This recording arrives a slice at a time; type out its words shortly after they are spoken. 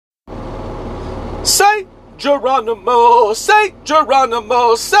Say Geronimo, say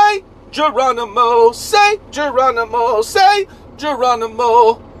Geronimo, say Geronimo, say Geronimo, say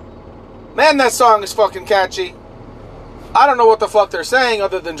Geronimo. Man, that song is fucking catchy. I don't know what the fuck they're saying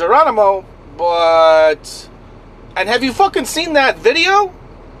other than Geronimo, but... And have you fucking seen that video?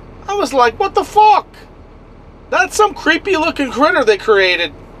 I was like, what the fuck? That's some creepy looking critter they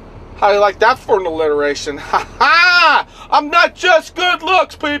created. How do you like that for an alliteration? Ha ha! I'm not just good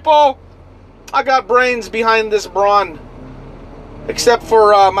looks, people! I got brains behind this brawn. Except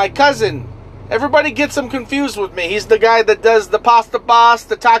for my cousin. Everybody gets him confused with me. He's the guy that does the pasta boss,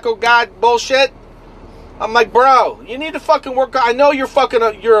 the taco god bullshit. I'm like, bro, you need to fucking work on... I know you're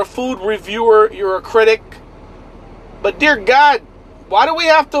you're a food reviewer, you're a critic. But dear God, why do we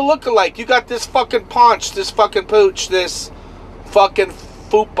have to look alike? You got this fucking paunch, this fucking pooch, this fucking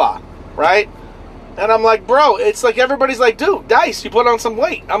fupa, right? And I'm like, bro, it's like everybody's like, dude, Dice, you put on some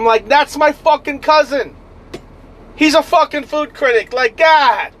weight. I'm like, that's my fucking cousin. He's a fucking food critic. Like,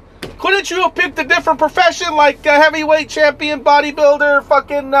 God, couldn't you have picked a different profession like a heavyweight champion, bodybuilder,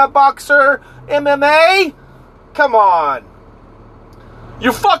 fucking boxer, MMA? Come on.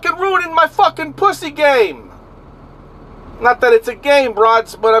 You're fucking ruining my fucking pussy game. Not that it's a game,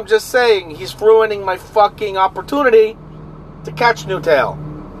 broads, but I'm just saying he's ruining my fucking opportunity to catch Newtail.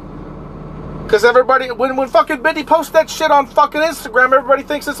 Because everybody, when fucking Biddy posts that shit on fucking Instagram, everybody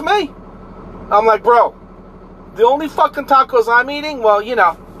thinks it's me. I'm like, bro, the only fucking tacos I'm eating, well, you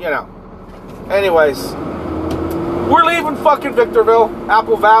know. Anyways, we're leaving fucking Victorville,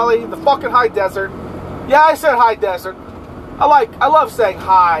 Apple Valley, the fucking high desert. Yeah, I said high desert. I love saying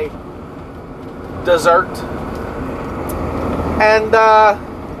high desert. And,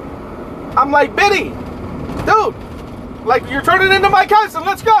 I'm like, Biddy, dude, like, you're turning into my cousin.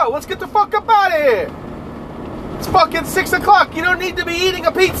 Let's go. Let's get the fuck up out of here. It's fucking 6 o'clock. You don't need to be eating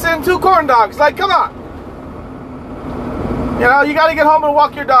a pizza and 2 corn dogs. Like, come on. You know, you got to get home and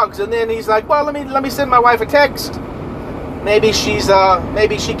walk your dogs. And then he's like, well, let me send my wife a text. Maybe she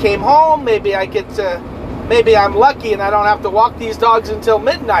came home. Maybe maybe I'm lucky and I don't have to walk these dogs until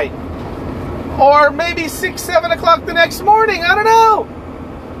midnight. Or maybe 6, 7 o'clock the next morning. I don't know.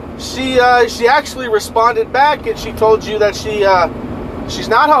 She actually responded back and she told you that she's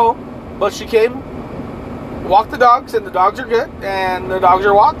not home, but she came, walked the dogs, and the dogs are good, and the dogs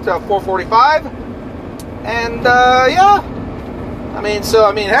are walked 4:45, and yeah. I mean,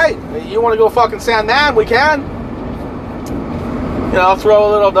 hey, you want to go fucking Sandman? We can. You know, throw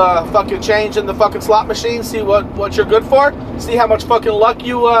a little fucking change in the fucking slot machine, see what you're good for, see how much fucking luck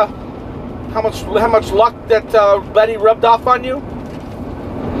you how much luck that Betty rubbed off on you.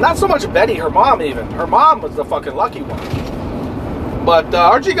 Not so much Betty, her mom even. Her mom was the fucking lucky one. But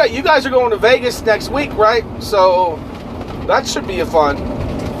aren't you guys are going to Vegas next week, right? So that should be fun.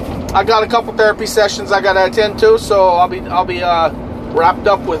 I got a couple therapy sessions I gotta attend to, so I'll be wrapped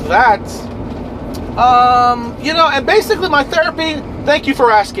up with that. You know, and basically my therapy. Thank you for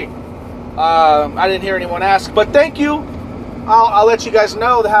asking. I didn't hear anyone ask, but thank you. I'll let you guys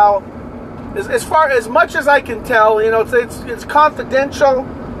know how. As much as I can tell, you know, it's confidential,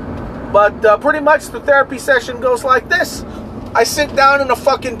 but pretty much the therapy session goes like this. I sit down in a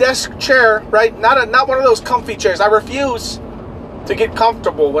fucking desk chair, right? Not one of those comfy chairs. I refuse to get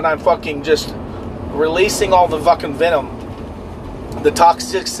comfortable when I'm fucking just releasing all the fucking venom, the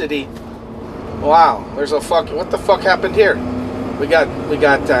toxicity. Wow, there's what the fuck happened here? We got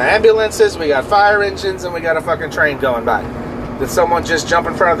ambulances, we got fire engines, and we got a fucking train going by. Did someone just jump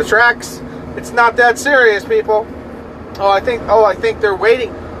in front of the tracks? It's not that serious, people. I think they're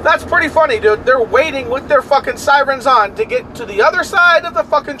waiting. That's pretty funny, dude. They're waiting with their fucking sirens on to get to the other side of the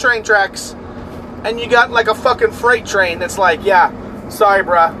fucking train tracks. And you got like a fucking freight train that's like, yeah, sorry,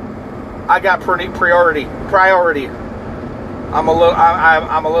 bruh. I got priority. I'm a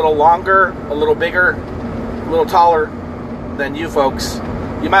little longer, a little bigger, a little taller than you folks.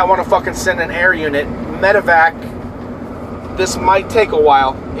 You might want to fucking send an air unit, medevac. This might take a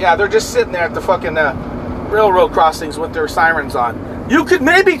while. Yeah, they're just sitting there at the fucking railroad crossings with their sirens on. You could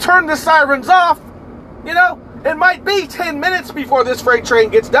maybe turn the sirens off. You know, it might be 10 minutes before this freight train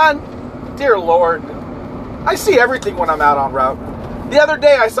gets done. Dear Lord. I see everything when I'm out on route. The other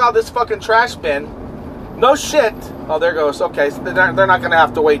day I saw this fucking trash bin. No shit. Oh, there goes. Okay, so they're not going to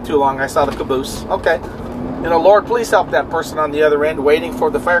have to wait too long. I saw the caboose. Okay. You know, Lord, please help that person on the other end waiting for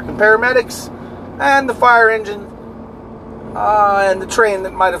the fire paramedics and the fire engine. And the train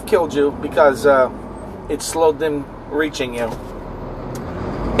that might have killed you because it slowed them reaching you.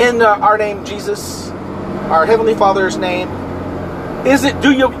 In our name, Jesus, our Heavenly Father's name,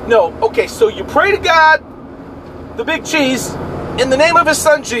 okay, so you pray to God, the big cheese, in the name of His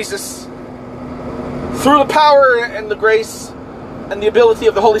Son, Jesus, through the power and the grace and the ability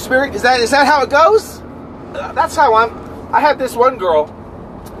of the Holy Spirit. Is that how it goes? That's how I had this one girl.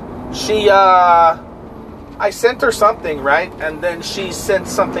 She, I sent her something, right? And then she sent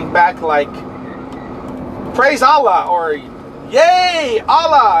something back like, praise Allah, or yay,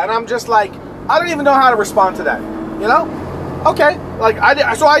 Allah. And I'm just like, I don't even know how to respond to that, you know? Okay, like,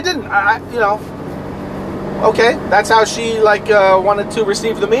 so I didn't, you know, okay, that's how she, like, wanted to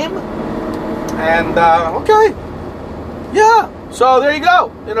receive the meme, and, okay, yeah, so there you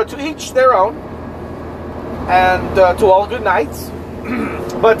go, you know, to each their own, and, to all good nights,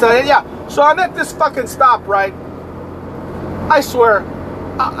 but, yeah, so I'm at this fucking stop, right? I swear,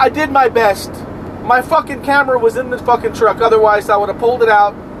 I did my best. My fucking camera was in the fucking truck, otherwise I would have pulled it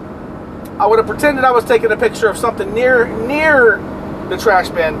out. I would have pretended I was taking a picture of something near the trash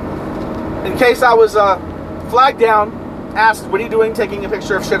bin, in case I was flagged down, asked, what are you doing taking a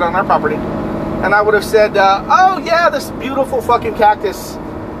picture of shit on our property? And I would have said, oh yeah, this beautiful fucking cactus.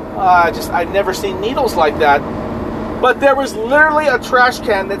 I'd never seen needles like that. But there was literally a trash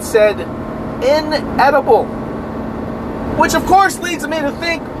can that said, inedible. Which of course leads me to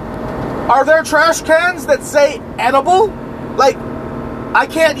think, are there trash cans that say edible? Like, I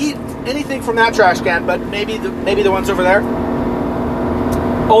can't eat anything from that trash can, but maybe the ones over there.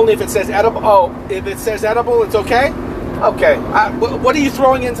 Only if it says edible. Oh, if it says edible, it's okay? Okay. What are you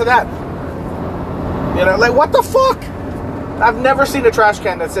throwing into that? You know, like, what the fuck? I've never seen a trash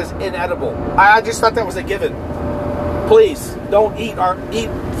can that says inedible. I just thought that was a given. Please, don't eat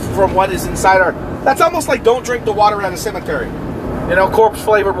from what is inside our... That's almost like don't drink the water at a cemetery. You know,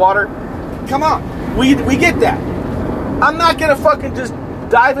 corpse-flavored water. Come on. We get that. I'm not gonna fucking just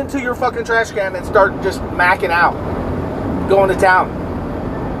dive into your fucking trash can and start just macking out. Going to town.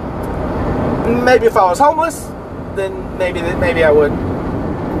 Maybe if I was homeless, then maybe I would.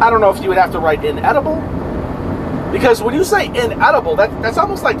 I don't know if you would have to write inedible. Because when you say inedible, that's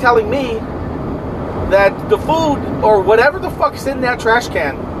almost like telling me that the food or whatever the fuck's in that trash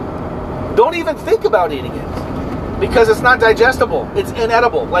can, don't even think about eating it. Because it's not digestible. It's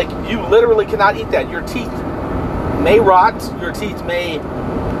inedible. Like, you literally cannot eat that. Your teeth may rot. Your teeth may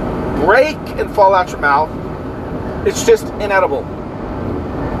break and fall out your mouth. It's just inedible.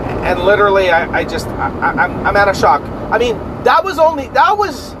 And literally, I'm out of shock. I mean, that was, oh,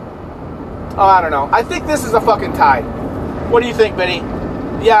 I don't know. I think this is a fucking tie. What do you think, Benny?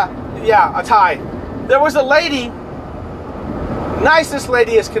 Yeah, a tie. There was a lady, nicest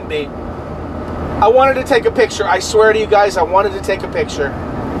lady as can be. I wanted to take a picture. I swear to you guys, I wanted to take a picture.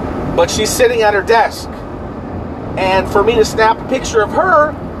 But she's sitting at her desk. And for me to snap a picture of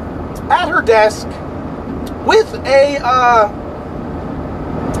her at her desk with a,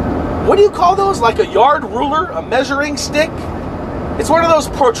 what do you call those? Like a yard ruler? A measuring stick? It's one of those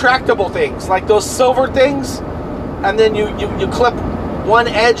protractable things, like those silver things. And then you clip one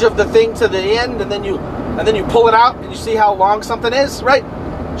edge of the thing to the end, and then you pull it out, and you see how long something is, right?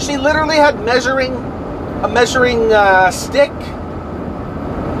 She literally had a measuring stick.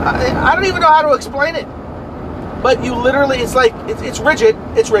 I don't even know how to explain it. But you literally, it's like, it's rigid.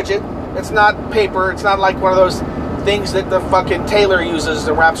 It's rigid. It's not paper. It's not like one of those things that the fucking tailor uses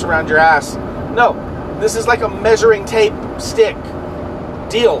and wraps around your ass. No, this is like a measuring tape stick.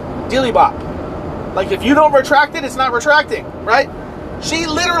 Dealy bop. Like, if you don't retract it, it's not retracting, right? She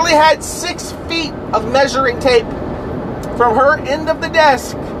literally had 6 feet of measuring tape from her end of the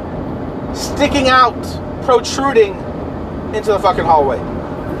desk sticking out, protruding into the fucking hallway.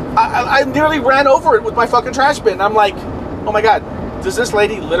 I nearly ran over it with my fucking trash bin. I'm like, oh my god, does this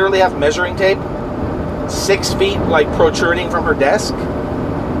lady literally have measuring tape 6 feet, like, protruding from her desk?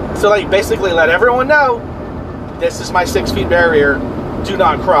 So, like, basically let everyone know, this is my 6 feet barrier, do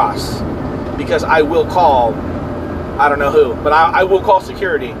not cross, because I will call, I don't know who, but I will call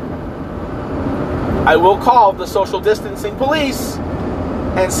security. I will call the social distancing police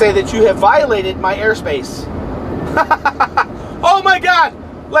and say that you have violated my airspace. Oh my god!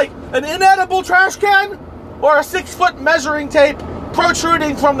 Like, an inedible trash can? Or a 6-foot measuring tape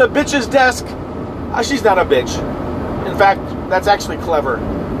protruding from the bitch's desk? She's not a bitch. In fact, that's actually clever.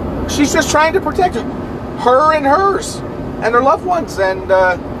 She's just trying to protect her and hers, and her loved ones, and,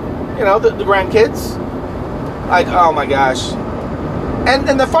 you know, the grandkids. Like, oh my gosh.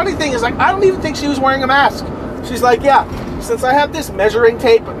 And the funny thing is, like, I don't even think she was wearing a mask. She's like, yeah, since I have this measuring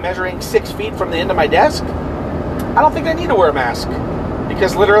tape measuring 6 feet from the end of my desk, I don't think I need to wear a mask.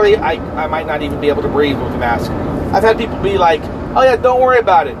 Because literally, I might not even be able to breathe with a mask. I've had people be like, oh yeah, don't worry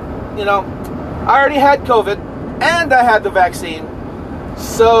about it. You know, I already had COVID, and I had the vaccine.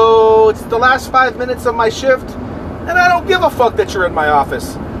 So, it's the last 5 minutes of my shift, and I don't give a fuck that you're in my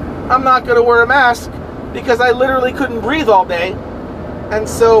office. I'm not going to wear a mask, because I literally couldn't breathe all day. And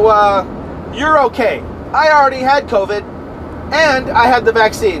so, you're okay. I already had COVID, and I had the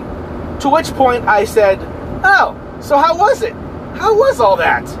vaccine. To which point I said, oh, so how was it? How was all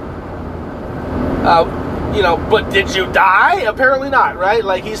that? But did you die? Apparently not, right?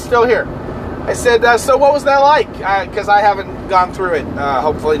 Like, he's still here. I said, so what was that like? Because I haven't gone through it.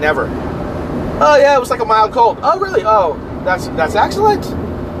 Hopefully never. Oh, yeah, it was like a mild cold. Oh, really? Oh, that's excellent.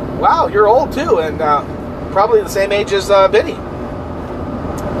 Wow, you're old, too, and probably the same age as Vinny.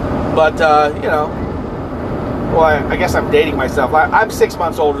 But, well, I guess I'm dating myself. I'm 6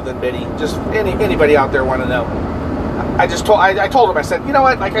 months older than Vinny. Just anybody out there want to know. I told him, I said, you know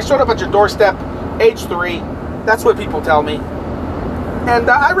what? Like, I showed up at your doorstep, age 3. That's what people tell me.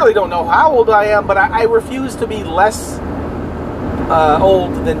 And I really don't know how old I am, but I refuse to be less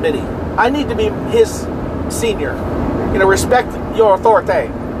old than Vinny. I need to be his senior. Respect your authority.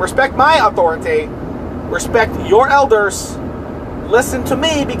 Respect my authority. Respect your elders. Listen to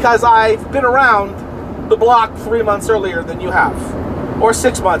me because I've been around the block 3 months earlier than you have. Or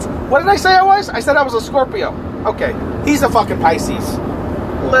 6 months. What did I say I was? I said I was a Scorpio. Okay. He's a fucking Pisces.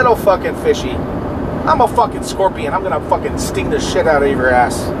 Little fucking fishy. I'm a fucking scorpion. I'm gonna fucking sting the shit out of your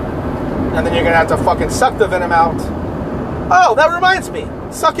ass. And then you're gonna have to fucking suck the venom out. Oh, that reminds me.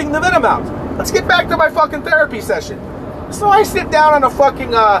 Sucking the venom out. Let's get back to my fucking therapy session. So I sit down on a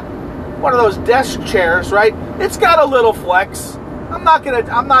fucking, one of those desk chairs, right? It's got a little flex. I'm not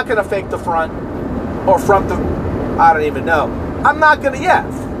gonna fake the front. Or front the, I don't even know. I'm not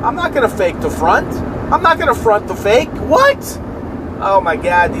gonna fake the front. I'm not gonna front the fake. What? Oh my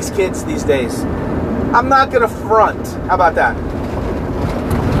God, these kids these days. I'm not gonna front. How about that?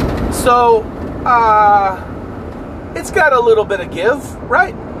 So, it's got a little bit of give,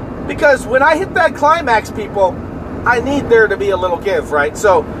 right? Because when I hit that climax, people, I need there to be a little give, right?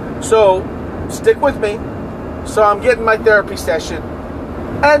 So stick with me. So I'm getting my therapy session,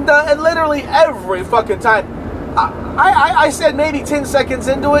 and literally every fucking time, I said maybe 10 seconds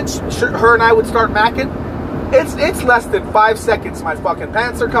into it, her and I would start macking. It's less than 5 seconds. My fucking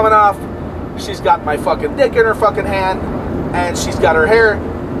pants are coming off. She's got my fucking dick in her fucking hand, and she's got her hair.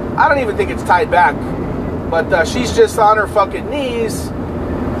 I don't even think it's tied back, but she's just on her fucking knees,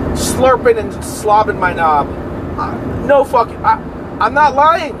 slurping and slobbing my knob. No fucking, I'm not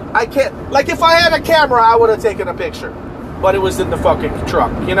lying. I can't, like if I had a camera, I would have taken a picture, but it was in the fucking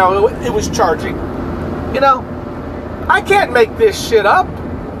truck. It was charging. I can't make this shit up.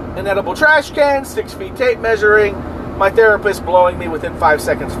 An edible trash can, 6 feet tape measuring, my therapist blowing me within 5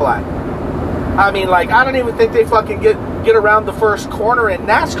 seconds flat. I mean, like, I don't even think they fucking get around the first corner in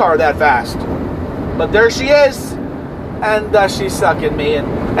NASCAR that fast. But there she is, and she's sucking me,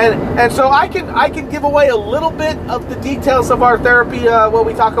 and so I can give away a little bit of the details of our therapy, what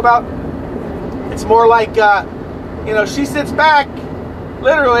we talk about. It's more like, she sits back,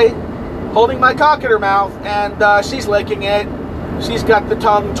 literally, holding my cock in her mouth, and she's licking it. She's got the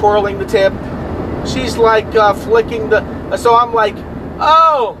tongue twirling the tip. She's like flicking the. So I'm like,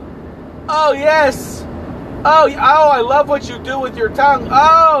 oh yes, oh I love what you do with your tongue.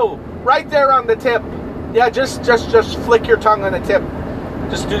 Oh, right there on the tip. Yeah, just flick your tongue on the tip.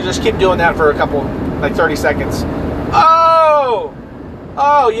 Just keep doing that for a couple, like 30 seconds. Oh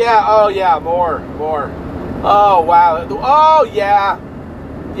yeah, more. Oh wow. Oh yeah.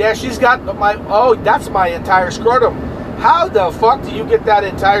 She's got my. Oh, that's my entire scrotum. How the fuck do you get that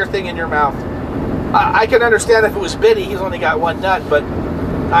entire thing in your mouth? I can understand if it was Biddy, he's only got one nut, but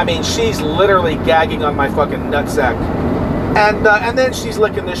I mean, she's literally gagging on my fucking nutsack. And then she's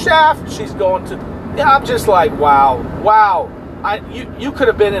licking the shaft, she's going to, I'm just like, wow. You could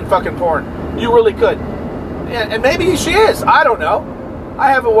have been in fucking porn. You really could. And maybe she is, I don't know.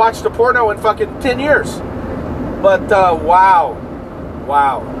 I haven't watched a porno in fucking 10 years. But, wow.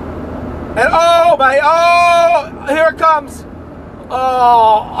 And here it comes.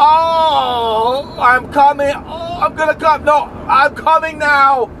 I'm coming. Oh, I'm gonna come. No, I'm coming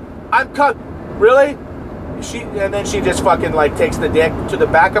now. Really? And then she just fucking like takes the dick to the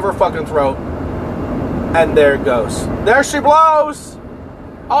back of her fucking throat. And there it goes. There she blows.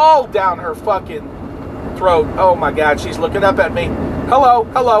 All down her fucking throat. Oh my God, she's looking up at me. Hello.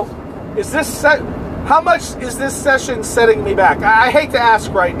 How much is this session setting me back? I hate to ask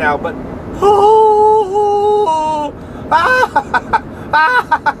right now, but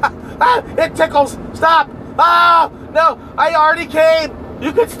it tickles. Stop. No, I already came.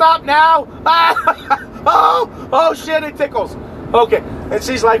 You can stop now. Oh shit, it tickles. Okay, and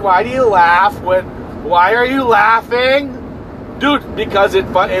she's like, why do you laugh? Why are you laughing? Dude, because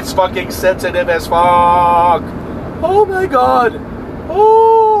it's fucking sensitive as fuck. Oh my God.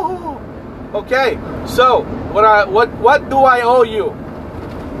 Okay, so what do I owe you?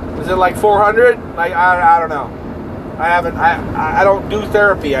 Is it like 400? Like I don't know. I don't do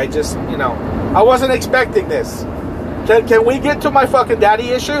therapy. I just, I wasn't expecting this. Can we get to my fucking daddy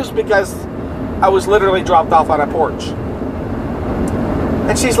issues? Because I was literally dropped off on a porch.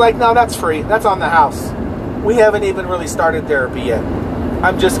 And she's like, no, that's free. That's on the house. We haven't even really started therapy yet.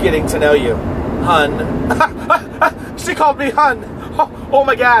 I'm just getting to know you, hun. She called me hun. Oh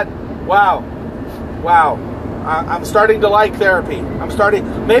my God. Wow. I'm starting to like therapy.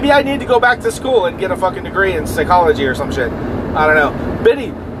 Maybe I need to go back to school and get a fucking degree in psychology or some shit. I don't know.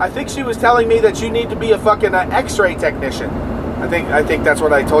 Biddy, I think she was telling me that you need to be a fucking x-ray technician. I think that's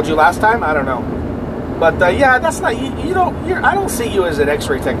what I told you last time. I don't know. But yeah, that's not, I don't see you as an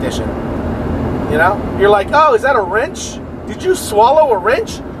x-ray technician. You're like, oh, is that a wrench? Did you swallow a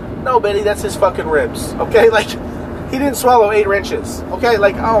wrench? No, Biddy, that's his fucking ribs. Okay, like, he didn't swallow 8 wrenches. Okay,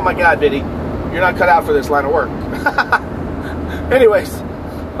 like, oh my God, Biddy, you're not cut out for this line of work. Anyways,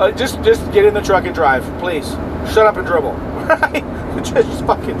 just get in the truck and drive, please. Shut up and dribble. Right? Just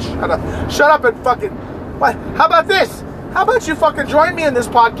fucking shut up. Shut up and fucking. What? How about this? How about you fucking join me in this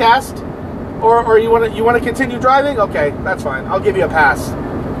podcast? Or you want to continue driving? Okay, that's fine. I'll give you a pass.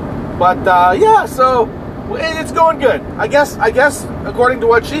 But yeah, so it's going good. I guess according to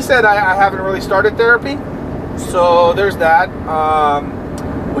what she said, I haven't really started therapy. So there's that.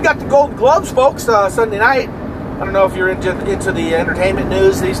 We got the Golden Globes, folks, Sunday night. I don't know if you're into the entertainment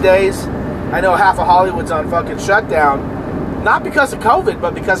news these days. I know half of Hollywood's on fucking shutdown. Not because of COVID,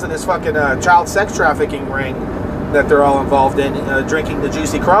 but because of this fucking child sex trafficking ring that they're all involved in, drinking the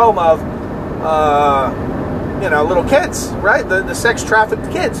juicy chrome of, little kids, right? The sex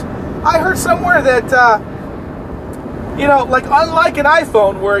trafficked kids. I heard somewhere that, like unlike an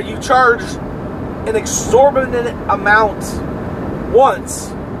iPhone where you charge an exorbitant amount once,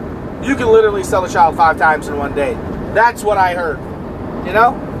 you can literally sell a child 5 times in one day. That's what I heard, And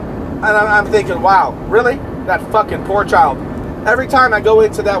I'm thinking, wow, really? That fucking poor child. Every time I go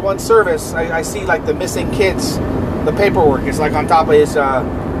into that one service, I see like the missing kids, the paperwork is like on top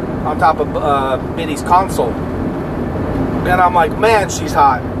of Biddy's console. And I'm like, man, she's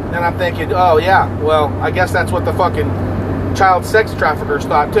hot. And I'm thinking, oh yeah, well, I guess that's what the fucking child sex traffickers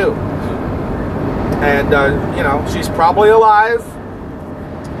thought too. And, she's probably alive,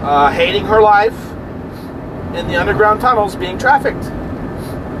 hating her life in the underground tunnels being trafficked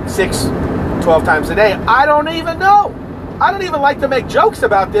 6-12 times a day. I don't even know. I don't even like to make jokes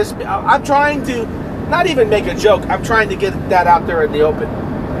about this. I'm trying to not even make a joke. I'm trying to get that out there in the open.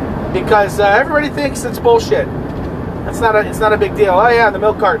 Because everybody thinks it's bullshit. It's not a big deal. Oh yeah, the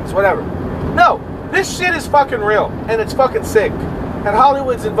milk cartons, whatever. No, this shit is fucking real. And it's fucking sick. And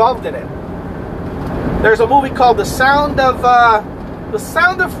Hollywood's involved in it. There's a movie called The Sound of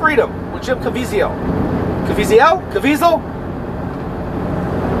Freedom with Jim Caviezel. Caviezel?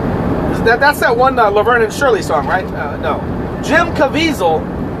 That's that one Laverne and Shirley song, right? No. Jim Caviezel,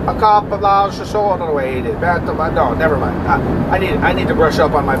 a cop allows to show on the way. No, never mind. I need to brush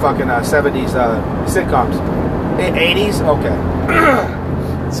up on my fucking 70s sitcoms. 80s? Okay.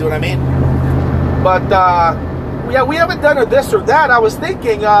 See what I mean? But, yeah, we haven't done a this or that. I was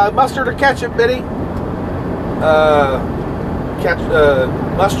thinking mustard or ketchup, Biddy.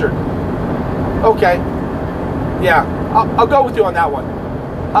 Mustard. Okay. Yeah, I'll go with you on that one.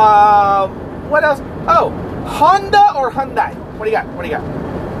 What else? Oh, Honda or Hyundai? What do you got?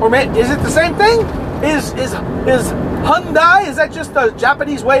 Or is it the same thing? Is Hyundai? Is that just a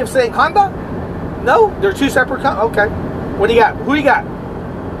Japanese way of saying Honda? No, they're two separate. Okay. What do you got? Who you got?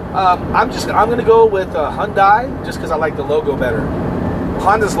 I'm gonna go with Hyundai just because I like the logo better.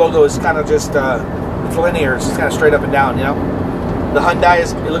 Honda's logo is kind of just it's linear. It's just kind of straight up and down. The Hyundai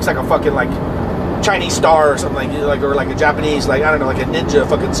it looks like a fucking like Chinese star or something or like a Japanese, like, I don't know, like a ninja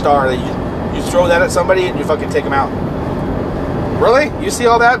fucking star that you throw that at somebody and you fucking take them out. Really? You see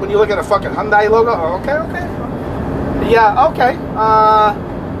all that when you look at a fucking Hyundai logo? Oh, okay. Yeah, okay.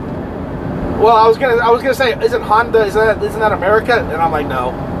 Well, I was gonna say, isn't Honda, isn't that America? And I'm like,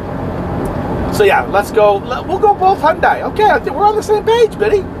 no. So yeah, let's go. We'll go both Hyundai. Okay, I think we're on the same page,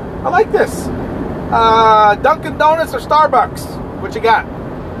 Biddy. I like this. Dunkin' Donuts or Starbucks? What you got?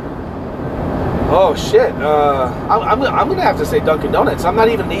 Oh shit! I'm gonna have to say Dunkin' Donuts. I'm not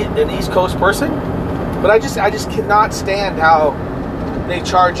even an East Coast person, but I just cannot stand how they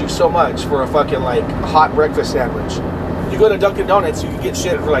charge you so much for a fucking like hot breakfast sandwich. You go to Dunkin' Donuts, you can get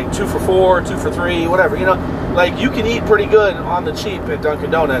shit for like 2 for $4, 2 for $3, whatever. Like you can eat pretty good on the cheap at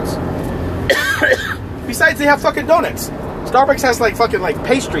Dunkin' Donuts. Besides, they have fucking donuts. Starbucks has like fucking like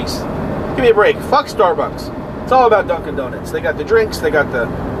pastries. Give me a break. Fuck Starbucks. It's all about Dunkin' Donuts. They got the drinks. They got the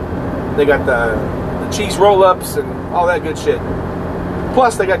They got the cheese roll-ups and all that good shit.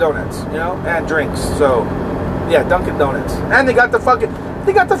 Plus, they got donuts, you know, and drinks. So, yeah, Dunkin' Donuts. And they got the fucking,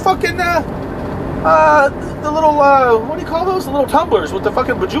 the little, what do you call those? The little tumblers with the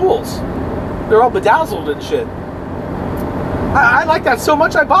fucking bejewels. They're all bedazzled and shit. I like that so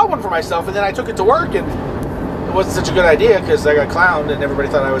much, I bought one for myself, and then I took it to work, and it wasn't such a good idea, because I got clowned, and everybody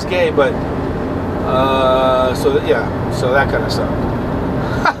thought I was gay, but, so that kind of sucked.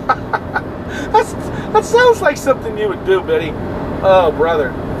 That sounds like something you would do, Betty. Oh,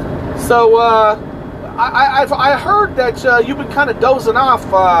 brother. So, I heard that you've been kind of dozing off,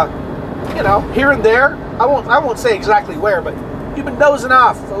 you know, here and there. I won't say exactly where, but you've been dozing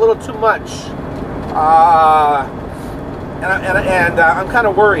off a little too much. And I'm kind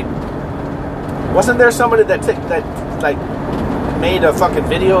of worried. Wasn't there somebody that made a fucking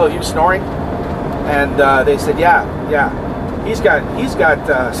video of you snoring? And they said, yeah, he's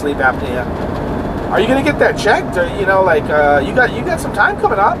got sleep apnea. Are you gonna get that checked? Or, you know, like you got some time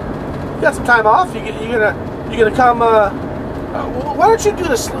coming up. You got some time off. You gonna come? Why don't you do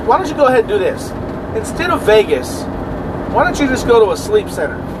this? Why don't you go ahead and do this instead of Vegas? Why don't you just go to a sleep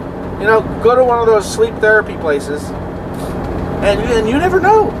center? You know, go to one of those sleep therapy places, and you never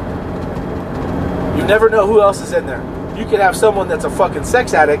know. You never know who else is in there. You could have someone that's a fucking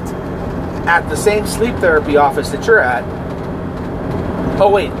sex addict at the same sleep therapy office that you're at. Oh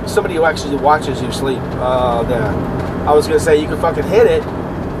wait, somebody who actually watches you sleep. Yeah. I was gonna say you could fucking hit it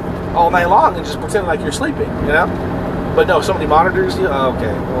all night long and just pretend like you're sleeping, you know? But no, somebody monitors you. Oh,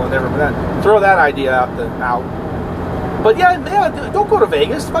 okay, well, never mind. Throw that idea out. But yeah, don't go to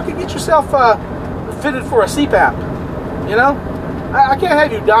Vegas. Fucking get yourself fitted for a CPAP. You know? I can't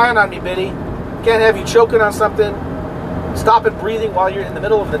have you dying on me, Biddy. Can't have you choking on something, stopping breathing while you're in the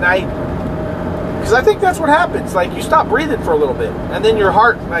middle of the night. Because I think that's what happens. Like, you stop breathing for a little bit, and then your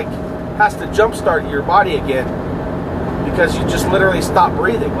heart, like, has to jumpstart your body again because you just literally stop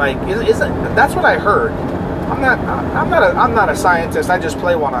breathing. Like, that's what I heard. I'm not a scientist. I just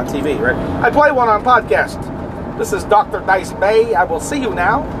play one on TV, right? I play one on podcast. This is Dr. Dice Bay. I will see you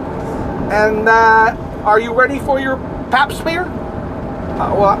now. And are you ready for your pap smear?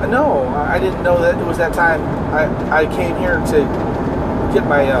 Well, no, I didn't know that it was that time. I came here to get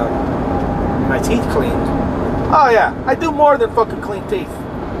my teeth cleaned. Oh yeah, I do more than fucking clean teeth.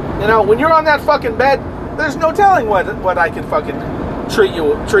 You know, when you're on that fucking bed, there's no telling what I can fucking treat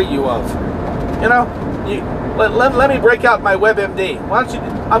you of. You know, let me break out my WebMD. Why don't you?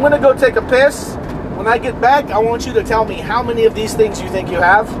 I'm gonna go take a piss. When I get back, I want you to tell me how many of these things you think you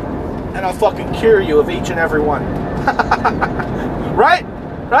have, and I'll fucking cure you of each and every one. Right?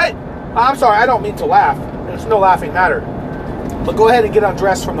 I'm sorry, I don't mean to laugh. There's no laughing matter. But go ahead and get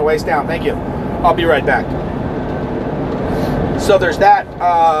undressed from the waist down. Thank you. I'll be right back. So there's that.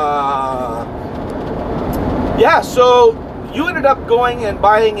 Yeah, so you ended up going and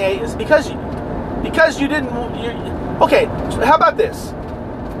buying because you didn't. Okay, so how about this?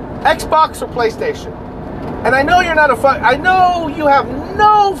 Xbox or PlayStation? And I know you're not I know you have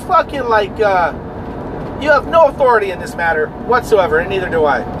no fucking you have no authority in this matter whatsoever, and neither do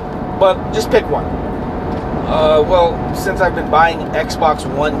I. But just pick one. Well, since I've been buying Xbox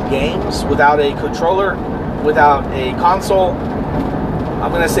One games without a controller, without a console,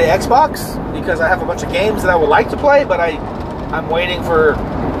 I'm gonna say Xbox because I have a bunch of games that I would like to play, but I'm waiting for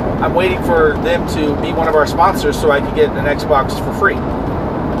them to be one of our sponsors so I can get an Xbox for free.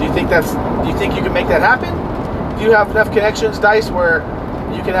 Do you think you can make that happen? Do you have enough connections, Dice, where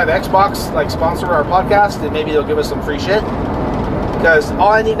you can have Xbox like sponsor our podcast and maybe they'll give us some free shit? Because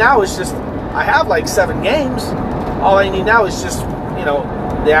all I need now is just, I have like 7 games. All I need now is just, you know,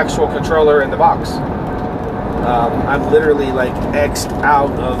 the actual controller and the box. I'm literally like X'd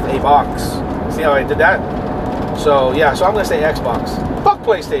out of a box. See how I did that? So yeah, so I'm gonna say Xbox. Fuck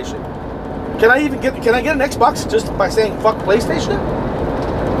PlayStation. Can I get an Xbox just by saying fuck PlayStation?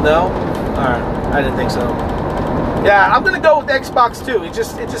 No? Alright, I didn't think so. Yeah, I'm gonna go with Xbox too. It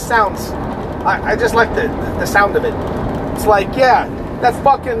just sounds, I just like the sound of it. It's like, yeah, that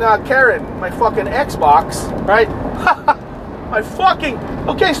fucking Karen, my fucking Xbox, right? My fucking,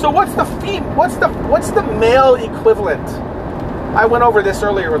 okay, so what's the male equivalent? I went over this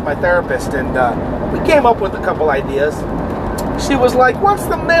earlier with my therapist, and we came up with a couple ideas. She was like, what's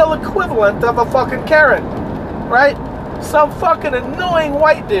the male equivalent of a fucking Karen, right? Some fucking annoying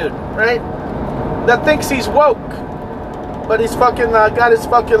white dude, right? That thinks he's woke, but he's fucking got his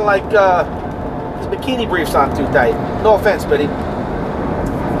fucking like his bikini briefs on too tight. No offense, buddy.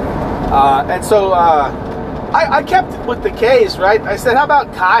 And so I kept it with the K's, right? I said, how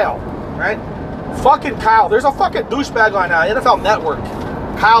about Kyle, right? Fucking Kyle. There's a fucking douchebag on NFL Network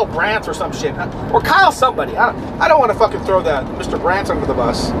Kyle Brandt or some shit. Or Kyle somebody. I don't want to fucking throw that Mr. Brandt under the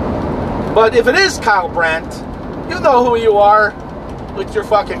bus. But if it is Kyle Brandt, you know who you are with your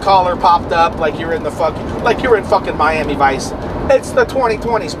fucking collar popped up like you're in fucking Miami Vice. It's the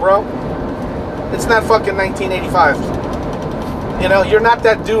 2020s, bro. It's not fucking 1985. You know, you're not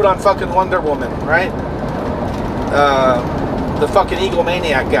that dude on fucking Wonder Woman, right? The fucking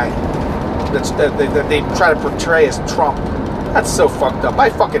egomaniac guy that they try to portray as Trump. That's so fucked up. I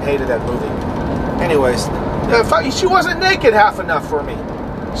fucking hated that movie. Anyways, she wasn't naked half enough for me.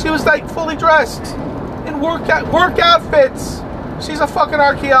 She was like fully dressed in work outfits. She's a fucking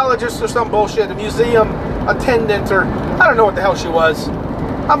archaeologist or some bullshit, a museum attendant, or I don't know what the hell she was.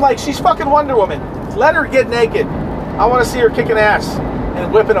 I'm like, she's fucking Wonder Woman. Let her get naked. I want to see her kicking ass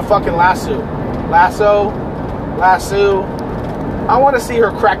and whipping a fucking lasso. I want to see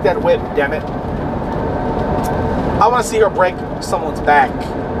her crack that whip, damn it. I want to see her break someone's back.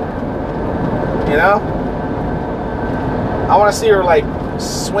 You know? I want to see her like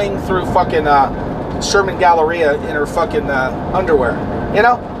swing through fucking Sherman Galleria in her fucking underwear. You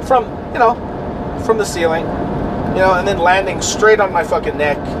know? From the ceiling. You know, and then landing straight on my fucking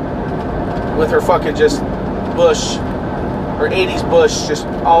neck with her fucking just bush, or 80s bush, just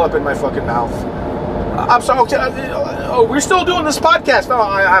all up in my fucking mouth. I'm sorry. Okay, we're still doing this podcast. No,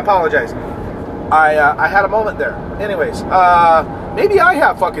 I apologize. I had a moment there. Anyways, maybe I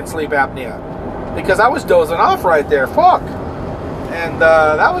have fucking sleep apnea because I was dozing off right there. Fuck. And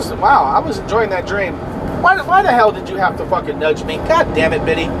that was, wow, I was enjoying that dream. Why the hell did you have to fucking nudge me? God damn it,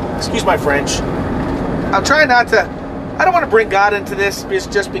 Biddy. Excuse my French. I'm trying not to, I don't want to bring God into this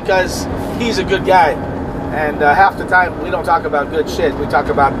just because he's a good guy. And half the time we don't talk about good shit. We talk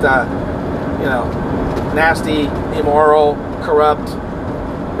about, nasty, immoral, corrupt.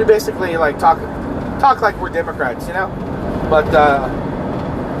 We basically like talk like we're Democrats, you know? But,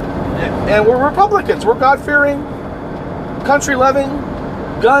 and we're Republicans. We're God-fearing, country-loving,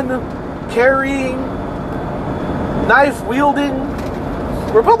 gun-carrying, knife-wielding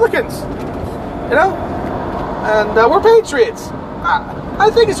Republicans, you know? And we're patriots. I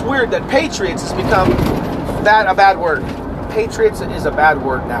think it's weird that patriots has become a bad word. Patriots is a bad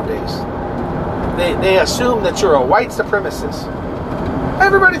word nowadays. They assume that you're a white supremacist.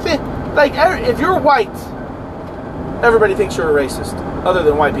 Everybody think, like, if you're white, everybody thinks you're a racist, other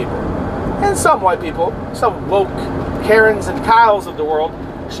than white people. And some white people, some woke Karens and Kyles of the world,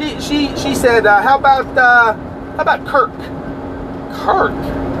 she said, how about Kirk? Kirk?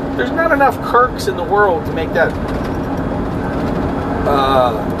 There's not enough Kirks in the world to make that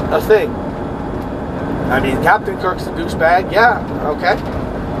a thing. I mean, Captain Kirk's a douchebag, yeah, okay.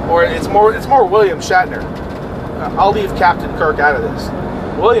 Or it's more William Shatner. I'll leave Captain Kirk out of this.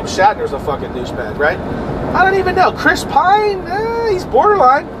 William Shatner's a fucking douchebag, right? I don't even know. Chris Pine, he's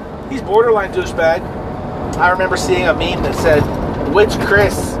borderline. He's borderline douchebag. I remember seeing a meme that said, which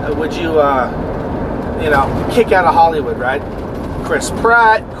Chris would you, kick out of Hollywood, right? Chris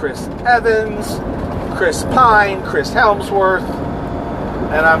Pratt, Chris Evans, Chris Pine, Chris Helmsworth.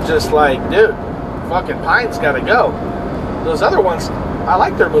 And I'm just like, dude, fucking Pine's got to go. Those other ones, I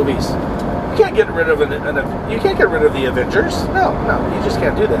like their movies. You can't get rid of you can't get rid of the Avengers. No, you just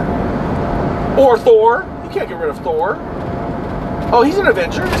can't do that. Or Thor. You can't get rid of Thor. Oh, he's an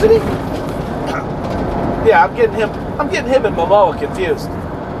Avenger, isn't he? Yeah, I'm getting him and Momoa confused.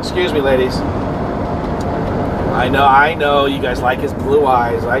 Excuse me, ladies. I know, you guys like his blue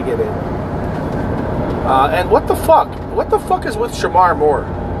eyes. I get it. And what the fuck? What the fuck is with Shamar Moore?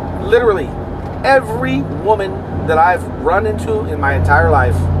 Literally, every woman that I've run into in my entire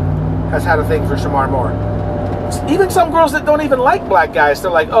life has had a thing for Shamar Moore. Even some girls that don't even like black guys,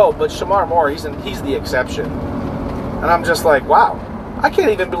 they're like, oh, but Shamar Moore, he's the exception. And I'm just like, wow. I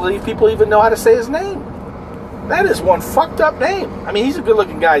can't even believe people even know how to say his name. That is one fucked up name. I mean, he's a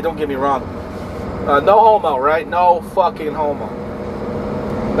good-looking guy, don't get me wrong. No homo, right? No fucking homo.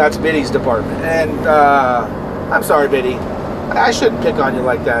 That's Biddy's department. And, I'm sorry, Biddy. I shouldn't pick on you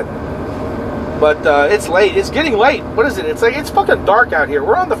like that. But, it's late. It's getting late. What is it? It's fucking dark out here.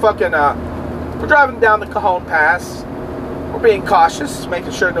 We're on the fucking, we're driving down the Cajon Pass. We're being cautious,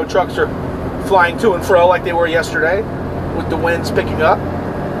 making sure no trucks are flying to and fro like they were yesterday, with the winds picking up.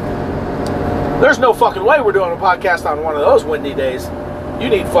 There's no fucking way we're doing a podcast on one of those windy days. You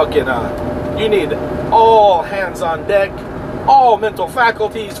need fucking, you need all hands on deck, all mental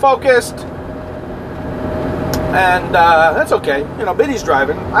faculties focused. And, that's okay. You know, Biddy's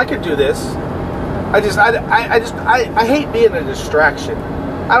driving. I could do this. I hate being a distraction.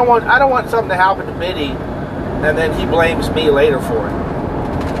 I don't want something to happen to Biddy and then he blames me later for it.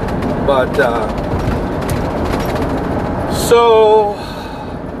 But, so,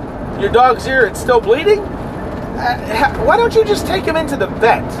 Your dog's ear, it's still bleeding? Why don't you just take him into the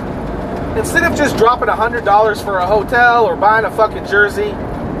vet? Instead of just dropping $100 for a hotel or buying a fucking jersey,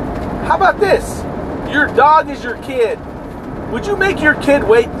 how about this? Your dog is your kid. Would you make your kid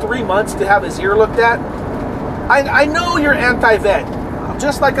wait 3 months to have his ear looked at? I know you're anti-vet,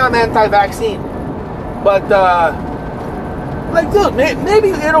 just like I'm anti-vaccine. But, like, dude, maybe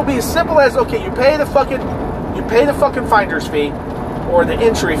it'll be as simple as, okay, you pay the fucking finder's fee or the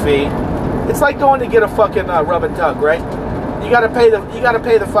entry fee. It's like going to get a fucking rub and tug, right? You gotta pay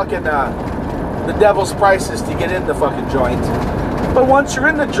the fucking the devil's prices to get in the fucking joint. But once you're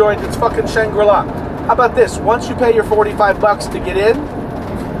in the joint, it's fucking Shangri-La. How about this? Once you pay your $45 to get in,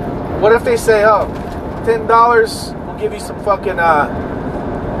 what if they say, oh, $10, we'll give you some fucking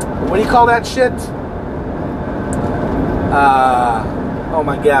what do you call that shit? Oh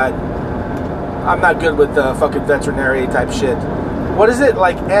my god, I'm not good with fucking veterinary type shit. What is it,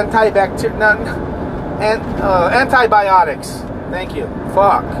 like antibiotics? Thank you.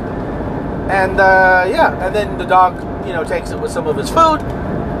 Fuck. And yeah, and then the dog, you know, takes it with some of his food.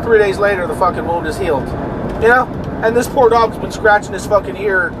 3 days later, the fucking wound is healed. You know, and this poor dog's been scratching his fucking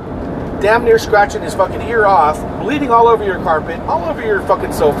ear, damn near scratching his fucking ear off, bleeding all over your carpet, all over your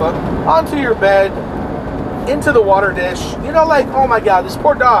fucking sofa, onto your bed, into the water dish. You know, like, oh my god, this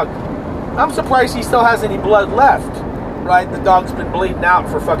poor dog. I'm surprised he still has any blood left. Right? The dog's been bleeding out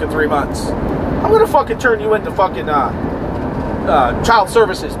for fucking 3 months. I'm gonna fucking turn you into fucking child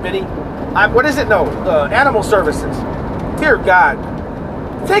services, Biddy. What is it? No, animal services. Dear God,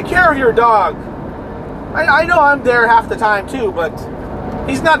 take care of your dog. I know I'm there half the time too, but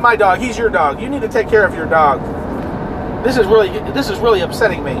he's not my dog. He's your dog. You need to take care of your dog. This is really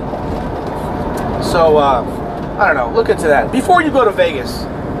upsetting me. So I don't know. Look into that before you go to Vegas.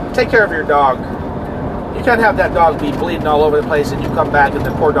 Take care of your dog. You can't have that dog be bleeding all over the place and you come back and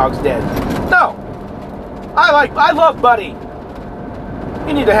the poor dog's dead. No. I love Buddy.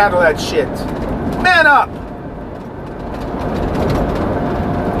 You need to handle that shit. Man up.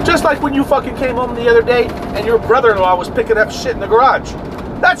 Just like when you fucking came home the other day and your brother-in-law was picking up shit in the garage.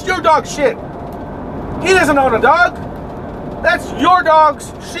 That's your dog's shit. He doesn't own a dog. That's your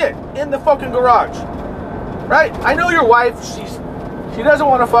dog's shit in the fucking garage. Right? I know your wife, she doesn't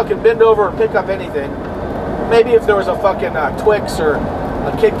want to fucking bend over and pick up anything. Maybe if there was a fucking Twix or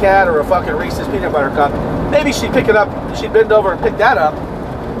a Kit Kat or a fucking Reese's peanut butter cup, maybe she'd pick it up, she'd bend over and pick that up.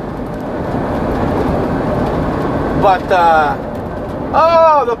 But,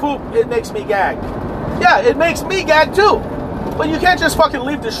 oh, the poop, it makes me gag. Yeah, it makes me gag too. But you can't just fucking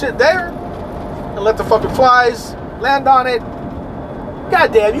leave the shit there and let the fucking flies land on it.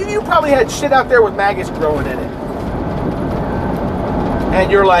 God damn, you probably had shit out there with maggots growing in it. And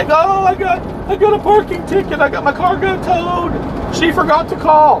you're like, oh, I got a parking ticket. I got my car got towed. She forgot to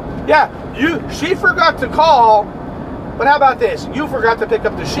call. Yeah, she forgot to call. But how about this? You forgot to pick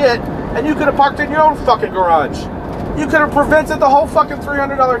up the shit, and you could have parked in your own fucking garage. You could have prevented the whole fucking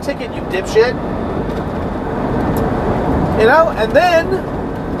 $300 ticket, you dipshit. You know, and then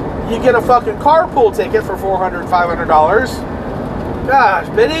you get a fucking carpool ticket for $400, $500. Gosh,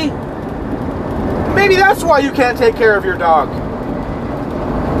 Biddy. Maybe that's why you can't take care of your dog.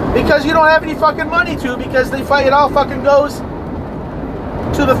 Because you don't have any fucking money to, because it all fucking goes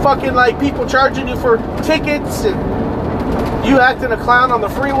to the fucking, like, people charging you for tickets and you acting a clown on the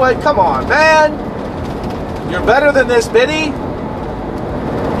freeway. Come on, man. You're better than this, Biddy.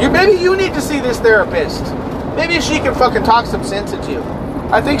 Maybe you need to see this therapist. Maybe she can fucking talk some sense into you.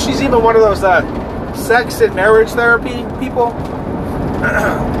 I think she's even one of those sex and marriage therapy people.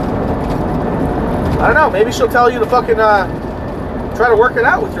 I don't know. Maybe she'll tell you to fucking try to work it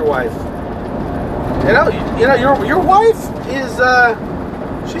out with your wife. You know, your wife is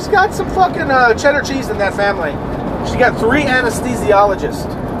she's got some fucking cheddar cheese in that family. She got 3 anesthesiologists.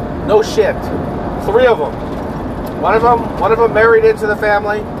 No shit. 3 of them. One of them married into the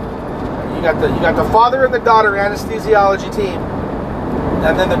family. You got the father and the daughter anesthesiology team.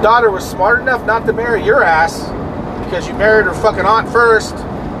 And then the daughter was smart enough not to marry your ass because you married her fucking aunt first.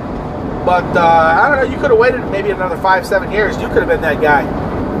 But I don't know, you could have waited maybe another 5-7 years. You could have been that guy.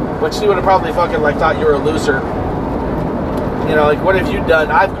 But she would have probably fucking like thought you were a loser. You know, like, what have you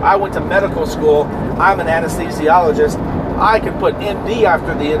done? I went to medical school. I'm an anesthesiologist. I can put MD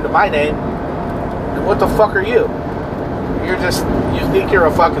after the end of my name. And what the fuck are you? You think you're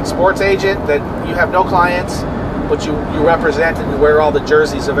a fucking sports agent, that you have no clients, but you represent and you wear all the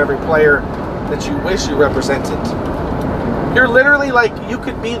jerseys of every player that you wish you represented. You're literally like, you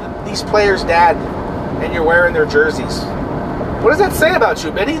could be these players' dad, and you're wearing their jerseys. What does that say about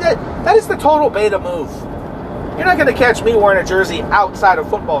you, Biddy? That is the total beta move. You're not going to catch me wearing a jersey outside of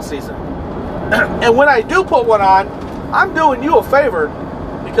football season. And when I do put one on, I'm doing you a favor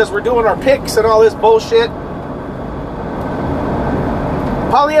because we're doing our picks and all this bullshit.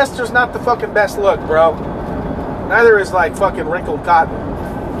 Polyester's not the fucking best look, bro. Neither is like fucking wrinkled cotton.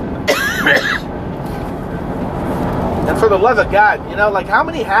 And for the love of God, you know, like how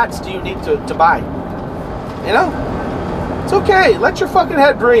many hats do you need to buy? You know? It's okay. Let your fucking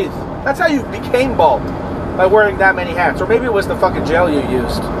head breathe. That's how you became bald. By wearing that many hats. Or maybe it was the fucking gel you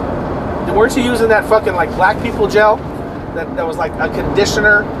used. Weren't you using that fucking like black people gel? That was like a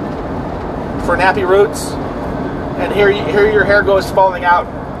conditioner for nappy roots? And here your hair goes falling out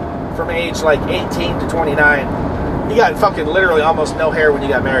from age like 18 to 29. You got fucking literally almost no hair when you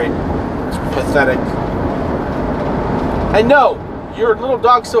got married. It's pathetic. And no, your little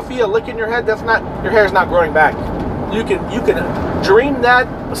dog Sophia licking your head, that's not, your hair's not growing back. You can dream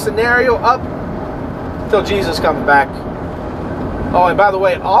that scenario up till Jesus comes back. Oh, and by the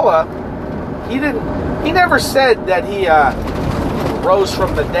way, Allah, he never said that he rose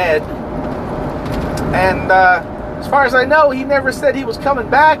from the dead. And as far as I know, he never said he was coming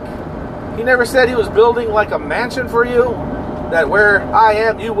back. He never said he was building like a mansion for you, that where I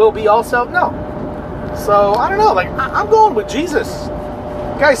am, you will be also. No. So, I don't know, like, I'm going with Jesus.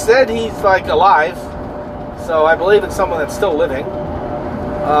 The guy said he's like alive, so I believe in someone that's still living.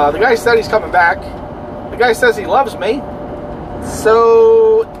 The guy said he's coming back. The guy says he loves me.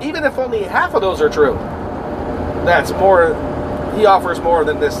 So, even if only half of those are true, that's more, he offers more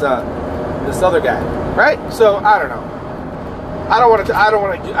than this other guy, right? So, I don't know. I don't want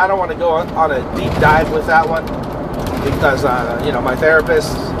to go on a deep dive with that one because you know, my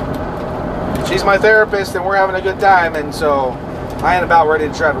therapist, she's my therapist and we're having a good time, and so I ain't about ready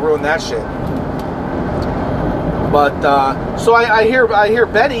to try to ruin that shit. But so I hear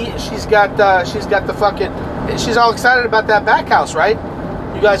Betty, she's got the fucking, she's all excited about that back house, right?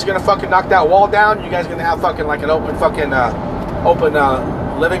 You guys are gonna fucking knock that wall down. You guys are gonna have fucking like an open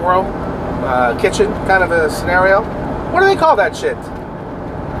living room, kitchen kind of a scenario. What do they call that shit?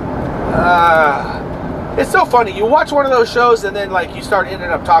 It's so funny. You watch one of those shows and then like you start ending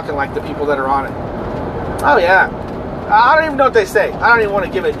up talking like the people that are on it. Oh yeah. I don't even know what they say. I don't even want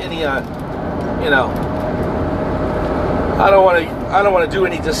to give it any you know, I don't want to do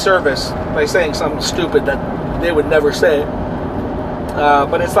any disservice by saying something stupid that they would never say.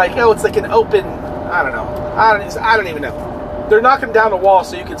 But it's like, oh, it's like an open, I don't know. I don't even know. They're knocking down the wall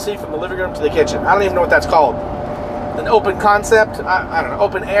so you can see from the living room to the kitchen. I don't even know what that's called. An open concept? I don't know.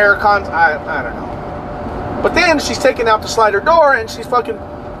 Open air I don't know. But then she's taking out the slider door and she's fucking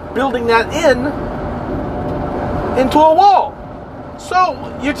building that into a wall. So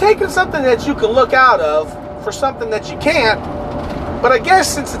you're taking something that you can look out of for something that you can't. But I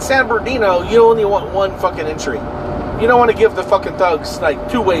guess since it's San Bernardino, you only want one fucking entry. You don't want to give the fucking thugs like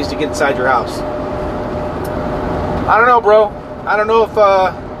 2 ways to get inside your house. I don't know, bro. I don't know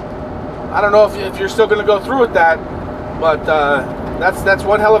if you're still gonna go through with that, but that's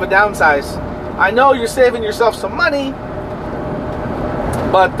one hell of a downsize. I know you're saving yourself some money,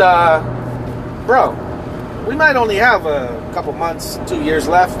 but bro, we might only have a couple months, 2 years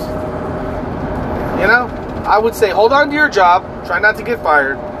left. You know, I would say hold on to your job, try not to get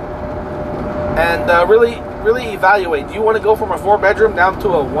fired, and really evaluate. Do you want to go from a 4-bedroom down to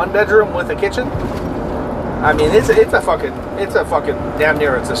a 1-bedroom with a kitchen? I mean, it's a fucking damn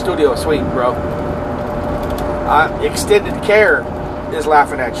near, it's a studio suite, bro. Extended care is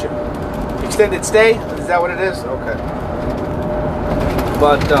laughing at you. Extended stay, is that what it is? Okay.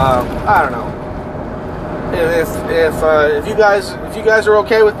 But I don't know. If you guys are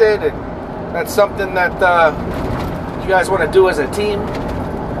okay with it, and that's something that you guys want to do as a team,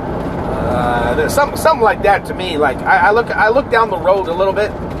 something like that to me. Like I look down the road a little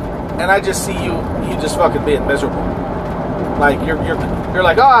bit, and I just see you just fucking being miserable. Like you're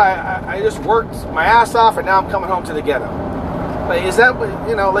like, oh, I just worked my ass off and now I'm coming home to the ghetto. Like, is that,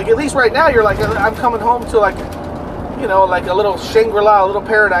 you know, like at least right now you're like, I'm coming home to like, you know, like a little Shangri-La, a little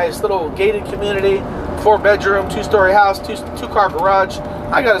paradise, little gated community, 4-bedroom, 2-story house, two-car garage.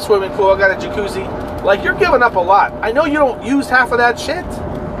 I got a swimming pool, I got a jacuzzi. Like, you're giving up a lot. I know you don't use half of that shit,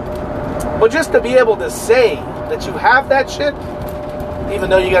 but just to be able to say that you have that shit, even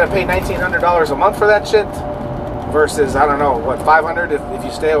though you got to pay $1,900 a month for that shit, versus, I don't know, what, $500 if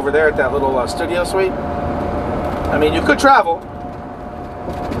you stay over there at that little studio suite. I mean, you could travel,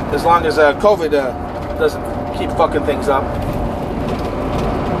 as long as COVID doesn't keep fucking things up.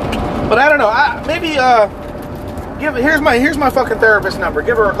 But I don't know. Maybe here's my fucking therapist number.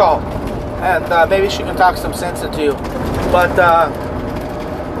 Give her a call, and maybe she can talk some sense into you. But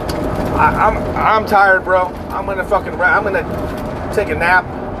I'm tired, bro. I'm gonna take a nap.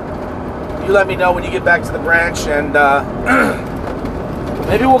 You let me know when you get back to the branch, and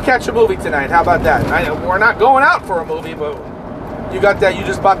maybe we'll catch a movie tonight. How about that? We're not going out for a movie, but you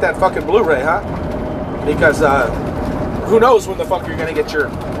just bought that fucking Blu-ray, huh? Because who knows when the fuck you're gonna get your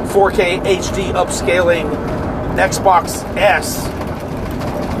 4K HD upscaling Xbox S?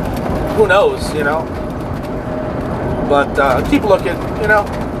 Who knows, you know? But keep looking, you know.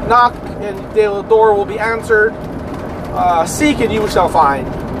 Knock and the door will be answered. Seek and you shall find.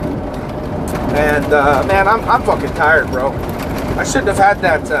 And man, I'm fucking tired, bro. I shouldn't have had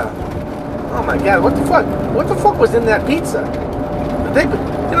that. Oh my god, what the fuck? What the fuck was in that pizza? They,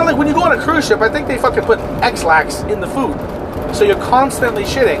 you know, like when you go on a cruise ship, I think they fucking put X-Lax in the food. So you're constantly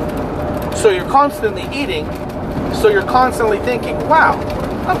shitting. So you're constantly eating. So you're constantly thinking, wow,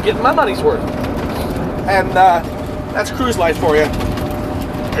 I'm getting my money's worth. And that's cruise life for you.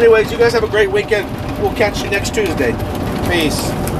 Anyways, you guys have a great weekend. We'll catch you next Tuesday. Peace.